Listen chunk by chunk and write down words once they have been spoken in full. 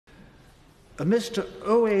A Mr.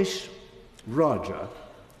 O.S. Raja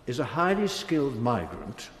is a highly skilled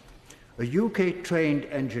migrant, a UK-trained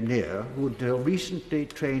engineer who until recently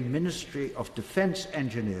trained Ministry of Defence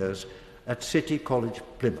engineers at City College,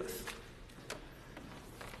 Plymouth.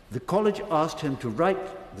 The college asked him to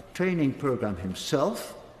write the training program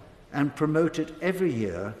himself and promote it every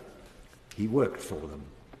year he worked for them.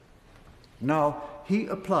 Now, he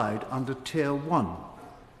applied under Tier 1,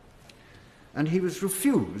 and he was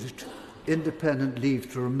refused independent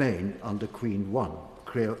leave to remain under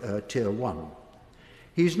Tier 1.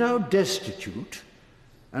 He is now destitute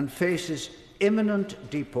and faces imminent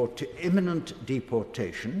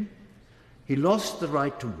deportation. He lost the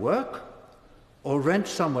right to work or rent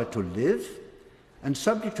somewhere to live, and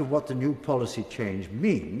subject to what the new policy change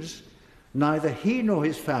means, neither he nor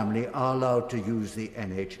his family are allowed to use the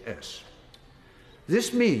NHS.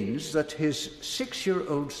 This means that his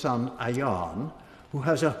 6-year-old son, Ayan, who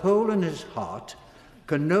has a hole in his heart,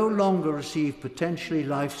 can no longer receive potentially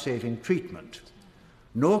life-saving treatment,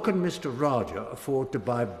 nor can Mr. Raja afford to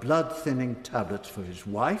buy blood-thinning tablets for his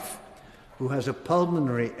wife, who has a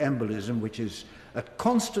pulmonary embolism which is at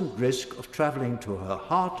constant risk of travelling to her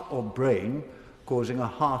heart or brain, causing a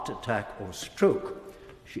heart attack or stroke.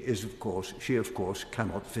 She, of course,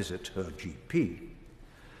 cannot visit her GP.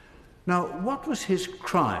 Now, what was his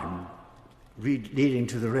crime leading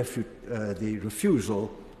to the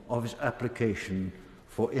refusal of his application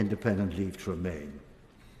for independent leave to remain?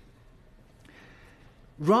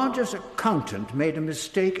 Raja's accountant made a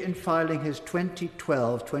mistake in filing his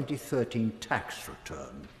 2012-2013 tax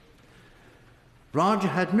return. Raja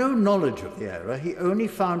had no knowledge of the error. He only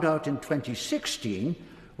found out in 2016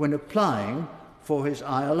 when applying for his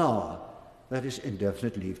ILR, that is,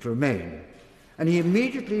 indefinite leave to remain, and he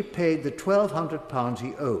immediately paid the £1,200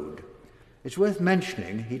 he owed. It's worth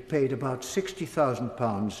mentioning he'd paid about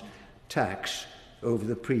 £60,000 tax over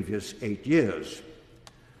the previous 8 years.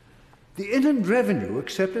 The Inland Revenue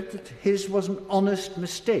accepted that his was an honest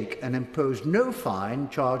mistake and imposed no fine,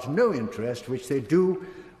 charged no interest, which they do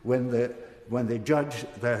when they judge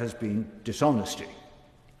there has been dishonesty.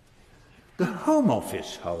 The Home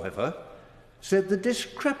Office, however, said the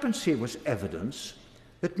discrepancy was evidence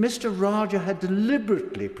that Mr. Raja had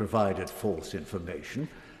deliberately provided false information,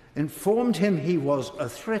 informed him he was a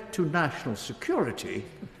threat to national security,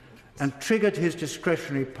 and triggered his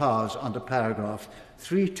discretionary powers under paragraph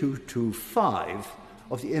 3225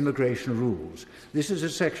 of the immigration rules. This is a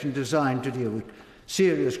section designed to deal with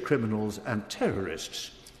serious criminals and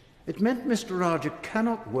terrorists. It meant Mr. Raja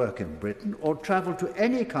cannot work in Britain or travel to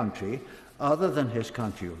any country other than his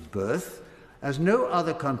country of birth, as no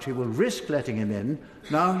other country will risk letting him in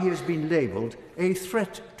now he has been labelled a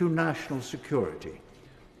threat to national security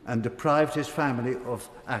and deprived his family of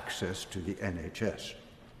access to the NHS.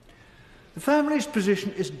 The family's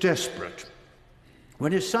position is desperate.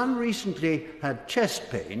 When his son recently had chest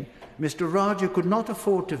pain, Mr. Raja could not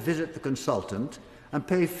afford to visit the consultant and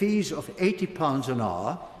pay fees of £80 an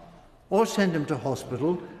hour, or send him to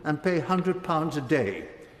hospital and pay £100 a day.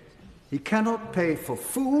 He cannot pay for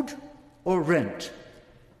food or rent.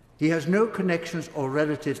 He has no connections or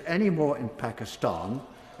relatives anymore in Pakistan,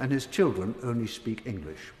 and his children only speak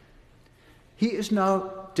English. He is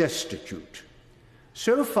now destitute.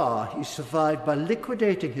 So far, he survived by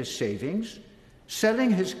liquidating his savings, selling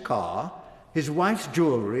his car, his wife's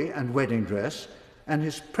jewellery and wedding dress, and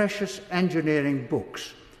his precious engineering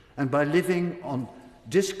books, and by living on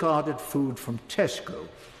discarded food from Tesco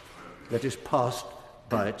that is past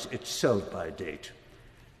by its sell-by date.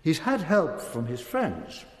 He's had help from his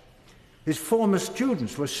friends. His former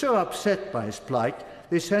students were so upset by his plight,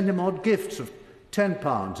 they sent him odd gifts of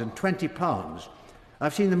 £10 and £20.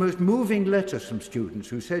 I've seen the most moving letters from students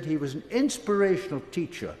who said he was an inspirational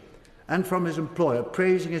teacher, and from his employer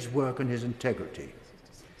praising his work and his integrity.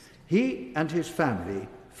 He and his family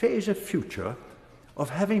face a future of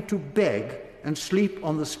having to beg and sleep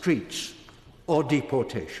on the streets or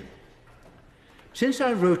deportation. Since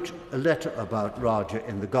I wrote a letter about Raja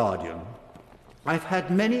in The Guardian, I've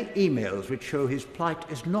had many emails which show his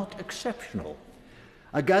plight is not exceptional.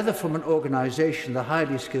 I gather from an organisation, the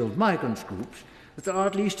Highly Skilled Migrants Groups, that there are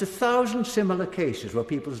at least 1,000 similar cases where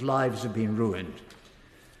people's lives have been ruined.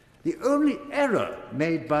 The only error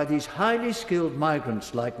made by these highly skilled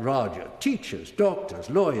migrants like Raja, teachers, doctors,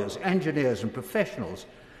 lawyers, engineers and professionals,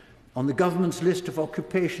 on the government's list of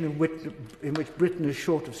occupation in which Britain is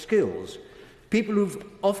short of skills, people who've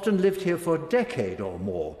often lived here for a decade or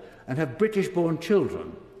more and have British-born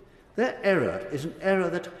children, their error is an error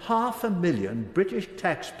that 500,000 British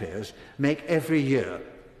taxpayers make every year.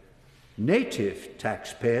 Native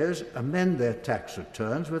taxpayers amend their tax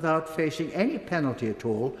returns without facing any penalty at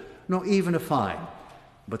all, nor even a fine.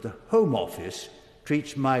 But the Home Office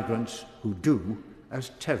treats migrants who do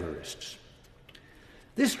as terrorists.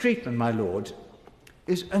 This treatment, my lords,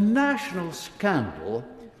 is a national scandal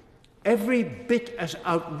every bit as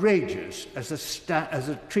outrageous as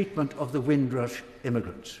the treatment of the Windrush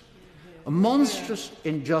immigrants. A monstrous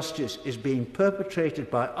injustice is being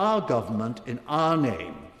perpetrated by our government in our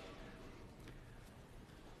name.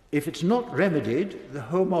 If it's not remedied, the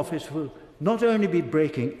Home Office will not only be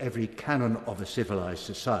breaking every canon of a civilized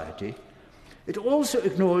society, it also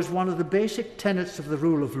ignores one of the basic tenets of the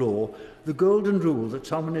rule of law, the golden rule that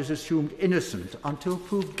someone is assumed innocent until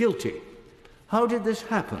proved guilty. How did this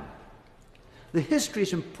happen? The history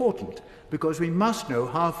is important because we must know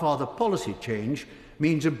how far the policy change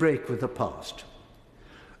means a break with the past.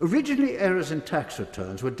 Originally, errors in tax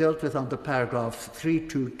returns were dealt with under paragraph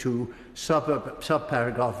 322,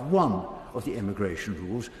 subparagraph 1 of the immigration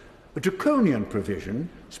rules, a draconian provision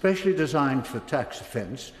specially designed for tax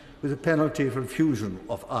offence with a penalty of refusal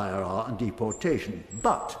of IRR and deportation.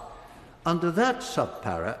 But under that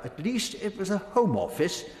subpara, at least it was the Home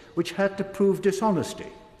Office which had to prove dishonesty.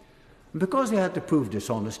 And because they had to prove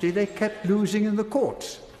dishonesty, they kept losing in the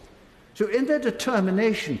courts. So in their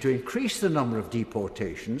determination to increase the number of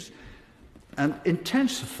deportations and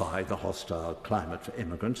intensify the hostile climate for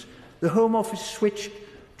immigrants, the Home Office switched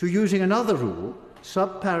to using another rule,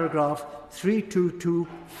 subparagraph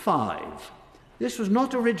 3225. This was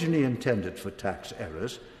not originally intended for tax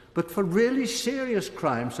errors, but for really serious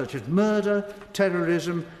crimes such as murder,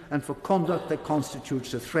 terrorism, and for conduct that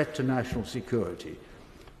constitutes a threat to national security.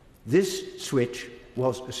 This switch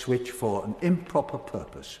was a switch for an improper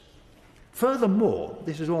purpose. Furthermore,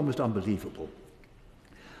 this is almost unbelievable.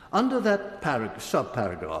 Under that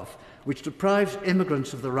subparagraph, which deprives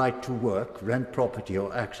immigrants of the right to work, rent property,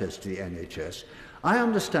 or access to the NHS, I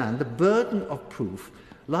understand the burden of proof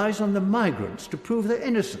lies on the migrants to prove their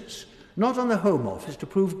innocence, not on the Home Office to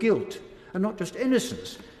prove guilt, and not just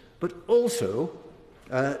innocence, but also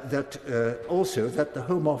that the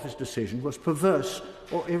Home Office decision was perverse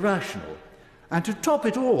or irrational. And to top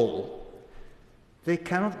it all, they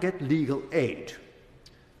cannot get legal aid.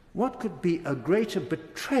 What could be a greater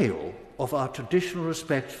betrayal of our traditional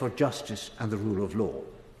respect for justice and the rule of law?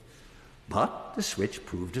 But the switch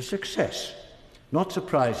proved a success. Not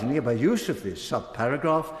surprisingly, by use of this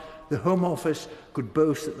subparagraph, the Home Office could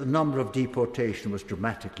boast that the number of deportation was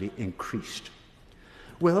dramatically increased.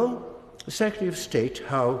 Well, the Secretary of State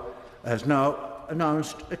has now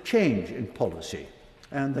announced a change in policy,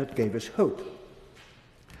 and that gave us hope.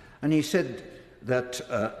 And he said that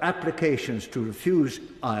applications to refuse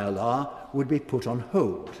ILR would be put on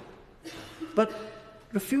hold. But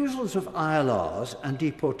refusals of ILRs and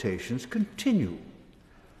deportations continue.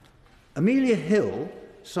 Amelia Hill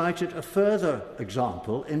cited a further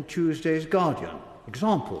example in Tuesday's Guardian.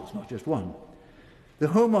 Examples, not just one. The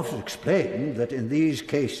Home Office explained that in these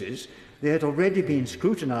cases they had already been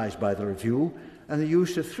scrutinised by the review and the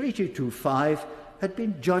use of 3225 had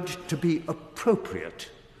been judged to be appropriate,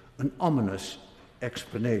 an ominous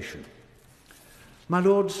explanation. My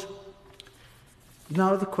Lords,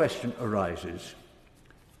 now the question arises,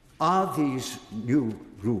 are these new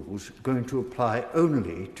rules going to apply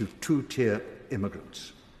only to two-tier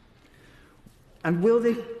immigrants? And will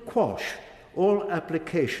they quash all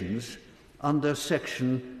applications under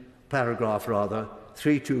paragraph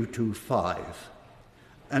 3225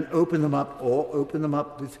 and open them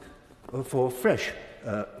up for fresh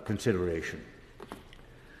consideration?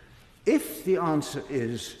 If the answer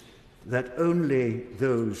is that only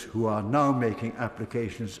those who are now making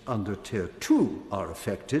applications under Tier 2 are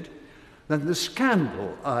affected, then the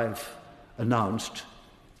scandal I've announced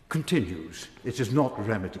continues. It is not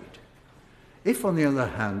remedied. If, on the other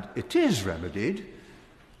hand, it is remedied,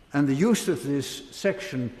 and the use of this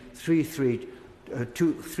section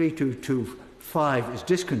 3225 is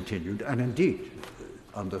discontinued, and indeed,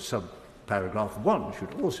 under subparagraph 1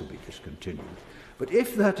 should also be discontinued, but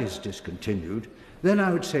if that is discontinued, then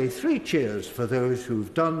I would say 3 cheers for those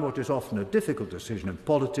who've done what is often a difficult decision in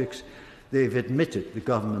politics. They've admitted the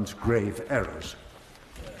government's grave errors.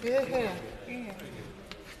 Yeah.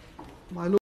 My